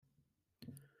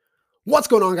What's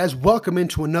going on, guys? Welcome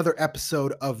into another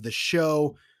episode of the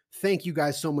show. Thank you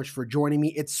guys so much for joining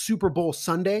me. It's Super Bowl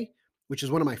Sunday, which is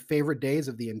one of my favorite days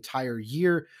of the entire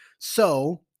year.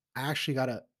 So I actually got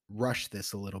to rush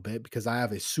this a little bit because I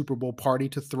have a Super Bowl party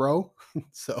to throw.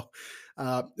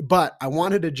 But I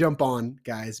wanted to jump on,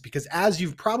 guys, because as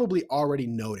you've probably already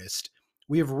noticed,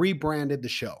 we have rebranded the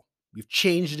show. We've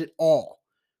changed it all.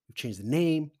 We've changed the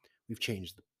name. We've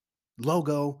changed the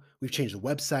logo. We've changed the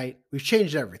website. We've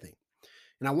changed everything.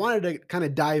 And I wanted to kind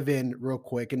of dive in real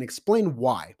quick and explain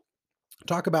why.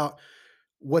 Talk about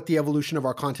what the evolution of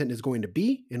our content is going to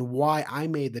be and why I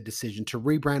made the decision to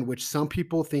rebrand, which some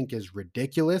people think is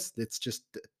ridiculous. It's just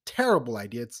a terrible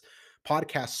idea. It's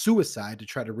podcast suicide to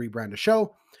try to rebrand a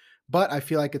show, but I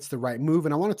feel like it's the right move.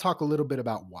 And I want to talk a little bit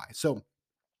about why. So,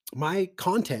 my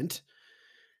content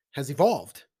has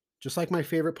evolved, just like my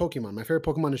favorite Pokemon. My favorite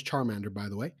Pokemon is Charmander, by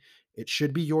the way. It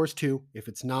should be yours too. If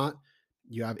it's not,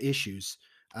 you have issues.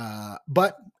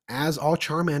 But as all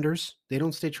Charmanders, they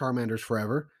don't stay Charmanders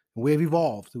forever. We have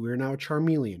evolved. We're now a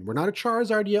Charmeleon. We're not a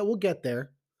Charizard yet. We'll get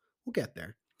there. We'll get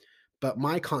there. But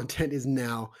my content is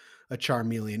now a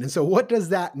Charmeleon. And so what does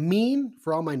that mean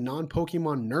for all my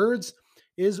non-Pokemon nerds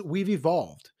is we've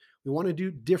evolved. We want to do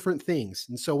different things.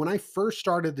 And so when I first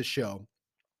started the show,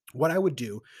 what I would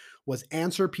do was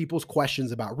answer people's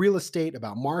questions about real estate,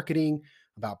 about marketing,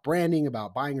 about branding,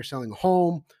 about buying or selling a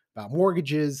home, about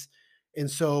mortgages. And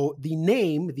so the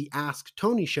name, the Ask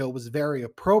Tony Show, was very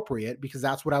appropriate because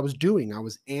that's what I was doing. I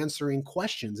was answering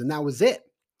questions, and that was it.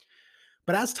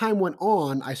 But as time went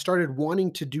on, I started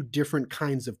wanting to do different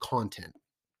kinds of content,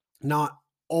 not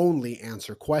only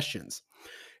answer questions.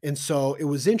 And so it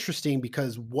was interesting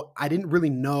because I didn't really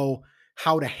know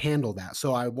how to handle that.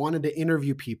 So I wanted to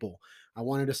interview people. I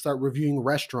wanted to start reviewing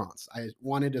restaurants. I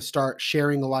wanted to start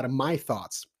sharing a lot of my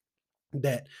thoughts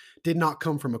that did not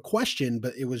come from a question,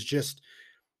 but it was just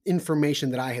information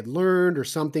that I had learned or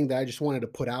something that I just wanted to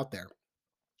put out there.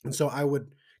 And so I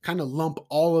would kind of lump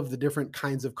all of the different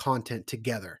kinds of content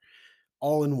together,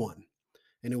 all in one.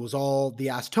 And it was all the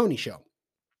Ask Tony Show.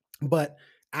 But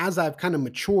as I've kind of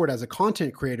matured as a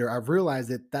content creator, I've realized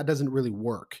that that doesn't really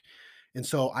work. And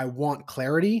so I want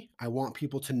clarity. I want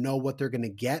people to know what they're going to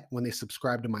get when they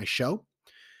subscribe to my show.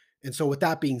 And so, with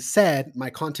that being said,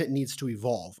 my content needs to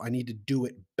evolve. I need to do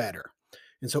it better.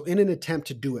 And so, in an attempt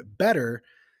to do it better,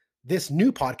 this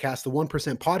new podcast, the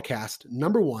 1% podcast,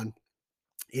 number one,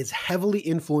 is heavily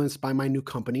influenced by my new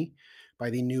company,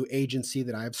 by the new agency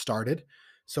that I have started.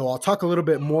 So, I'll talk a little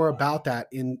bit more about that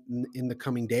in the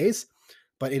coming days,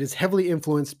 but it is heavily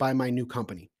influenced by my new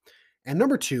company. And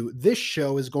number two, this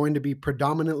show is going to be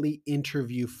predominantly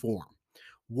interview form.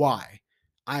 Why?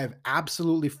 I have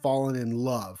absolutely fallen in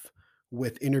love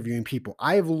with interviewing people.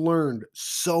 I have learned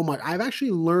so much. I've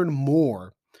actually learned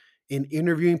more in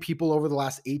interviewing people over the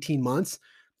last 18 months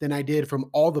than I did from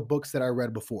all the books that I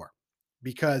read before.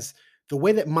 Because the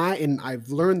way that and I've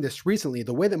learned this recently,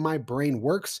 the way that my brain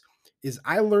works is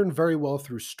I learn very well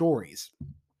through stories.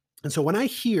 And so when I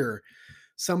hear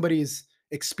somebody's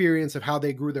experience of how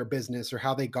they grew their business or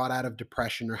how they got out of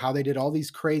depression or how they did all these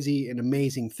crazy and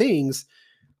amazing things,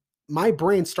 my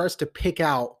brain starts to pick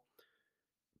out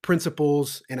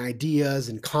principles and ideas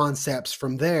and concepts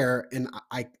from there. And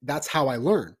that's how I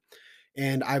learn.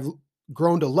 And I've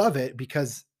grown to love it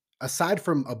because aside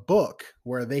from a book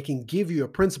where they can give you a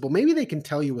principle, maybe they can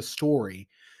tell you a story,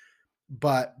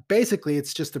 but basically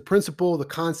it's just the principle, the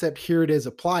concept, here it is,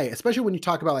 apply it. Especially when you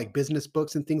talk about like business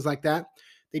books and things like that,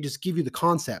 they just give you the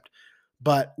concept.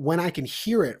 But when I can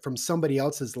hear it from somebody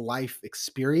else's life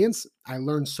experience, I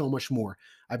learn so much more.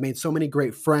 I've made so many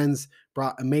great friends,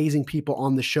 brought amazing people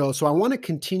on the show. So I want to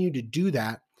continue to do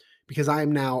that because I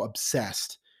am now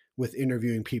obsessed with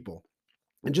interviewing people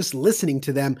and just listening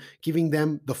to them, giving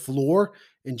them the floor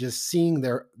and just seeing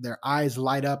their eyes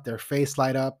light up, their face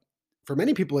light up. For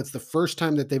many people, it's the first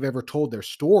time that they've ever told their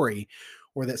story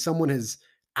or that someone has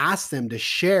asked them to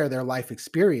share their life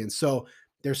experience. So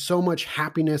there's so much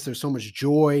happiness, there's so much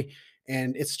joy,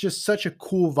 and it's just such a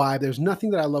cool vibe. There's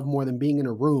nothing that I love more than being in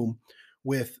a room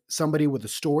with somebody with a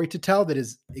story to tell that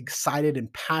is excited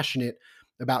and passionate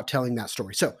about telling that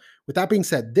story. So with that being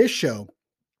said, this show,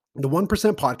 the 1%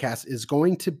 podcast, is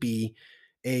going to be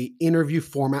a interview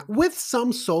format with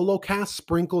some solo cast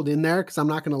sprinkled in there, because I'm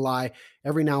not going to lie,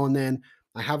 every now and then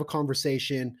I have a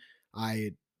conversation,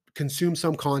 I consume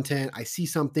some content, I see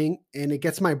something, and it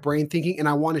gets my brain thinking, and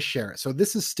I want to share it. So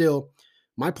this is still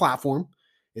my platform.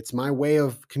 It's my way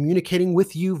of communicating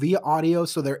with you via audio.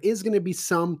 So there is going to be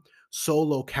some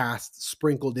solo cast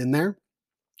sprinkled in there,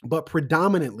 but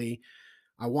predominantly,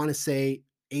 I want to say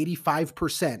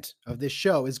 85% of this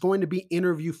show is going to be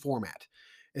interview format.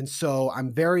 And so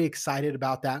I'm very excited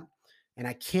about that. And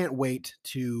I can't wait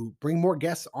to bring more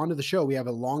guests onto the show. We have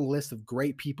a long list of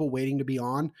great people waiting to be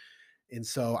on. And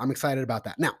so I'm excited about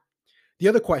that. Now, the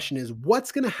other question is,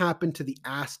 what's going to happen to the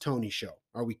Ask Tony show?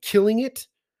 Are we killing it?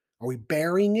 Are we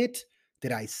burying it?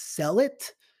 Did I sell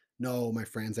it? No, my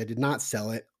friends, I did not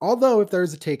sell it. Although, if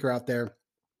there's a taker out there,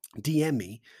 DM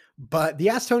me. But the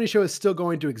Ask Tony show is still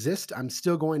going to exist. I'm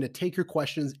still going to take your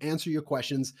questions, answer your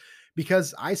questions,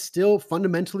 because I still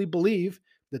fundamentally believe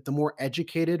that the more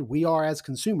educated we are as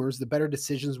consumers, the better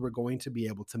decisions we're going to be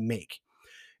able to make.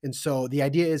 And so the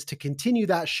idea is to continue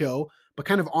that show, but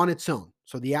kind of on its own.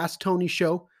 So the Ask Tony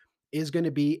show is going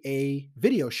to be a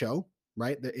video show,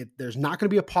 right? There's not going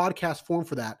to be a podcast form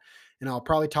for that. And I'll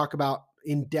probably talk about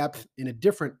in depth in a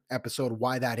different episode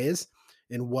why that is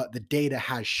and what the data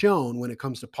has shown when it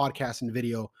comes to podcasts and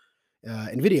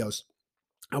and videos.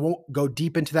 I won't go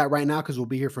deep into that right now because we'll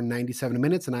be here for 97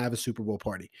 minutes and I have a Super Bowl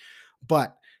party.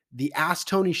 But the Ask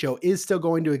Tony show is still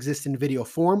going to exist in video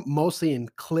form, mostly in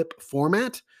clip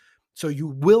format. So you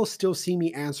will still see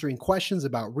me answering questions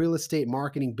about real estate,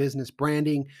 marketing, business,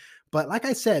 branding. But like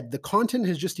I said, the content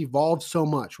has just evolved so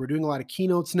much. We're doing a lot of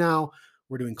keynotes now.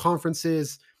 We're doing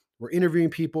conferences. We're interviewing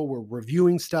people. We're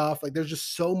reviewing stuff. Like there's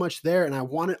just so much there. And I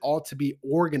want it all to be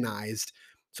organized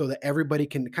so that everybody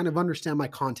can kind of understand my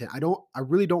content. I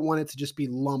really don't want it to just be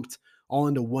lumped all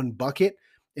into one bucket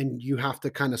and you have to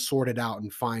kind of sort it out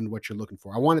and find what you're looking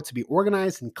for. I want it to be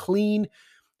organized and clean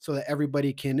so that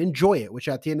everybody can enjoy it, which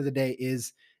at the end of the day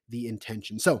is the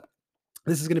intention. So,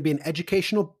 this is going to be an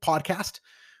educational podcast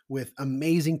with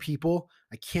amazing people.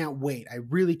 I can't wait. I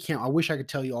really can't. I wish I could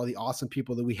tell you all the awesome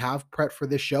people that we have prepped for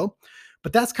this show,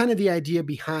 but that's kind of the idea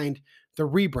behind the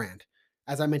rebrand.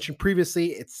 As I mentioned previously,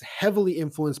 it's heavily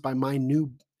influenced by my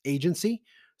new agency.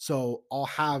 So I'll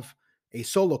have a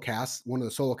solo cast. One of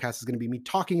the solo casts is going to be me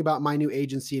talking about my new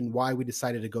agency and why we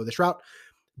decided to go this route.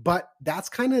 But that's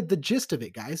kind of the gist of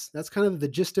it, guys. That's kind of the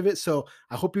gist of it. So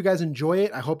I hope you guys enjoy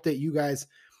it. I hope that you guys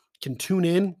can tune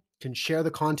in, can share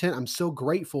the content. I'm so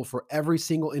grateful for every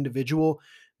single individual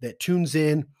that tunes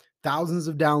in, thousands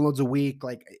of downloads a week.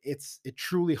 Like it's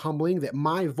truly humbling that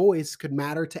my voice could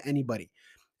matter to anybody.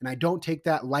 And I don't take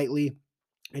that lightly.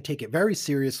 I take it very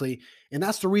seriously. And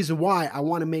that's the reason why I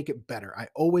want to make it better. I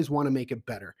always want to make it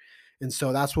better. And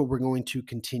so that's what we're going to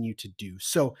continue to do.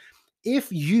 So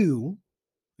if you,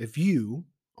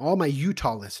 all my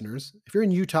Utah listeners, if you're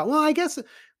in Utah, well, I guess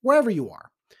wherever you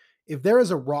are, if there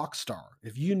is a rock star,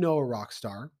 if you know a rock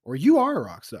star or you are a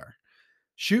rock star,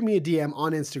 shoot me a DM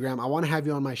on Instagram. I want to have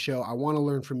you on my show. I want to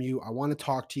learn from you. I want to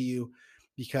talk to you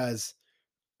because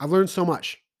I've learned so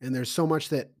much and there's so much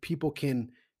that people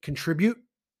can contribute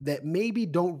that maybe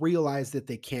don't realize that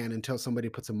they can until somebody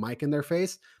puts a mic in their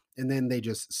face and then they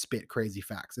just spit crazy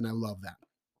facts. And I love that.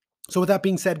 So with that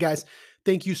being said, guys,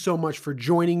 thank you so much for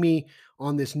joining me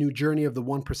on this new journey of the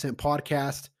 1%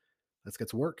 podcast. Let's get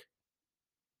to work.